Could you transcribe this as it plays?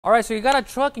All right, so you got a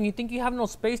truck and you think you have no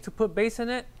space to put bass in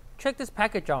it? Check this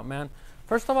package out, man.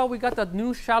 First of all, we got the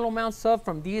new shallow mount sub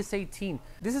from DS18.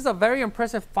 This is a very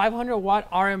impressive 500 watt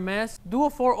RMS,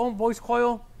 dual 4 ohm voice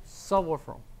coil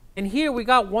subwoofer. And here we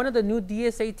got one of the new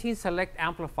DS18 select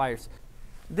amplifiers.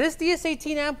 This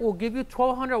DS18 amp will give you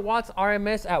 1200 watts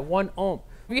RMS at 1 ohm.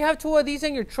 If you have two of these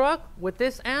in your truck, with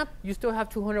this amp, you still have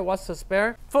 200 watts to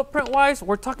spare. Footprint wise,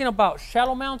 we're talking about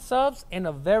shallow mount subs and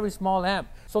a very small amp.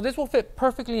 So this will fit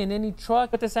perfectly in any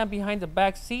truck. Put this amp behind the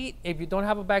back seat. If you don't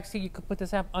have a back seat, you could put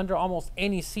this amp under almost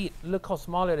any seat. Look how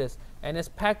small it is. And it's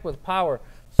packed with power.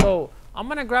 So I'm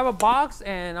gonna grab a box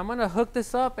and I'm gonna hook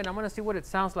this up and I'm gonna see what it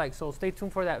sounds like. So stay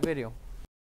tuned for that video.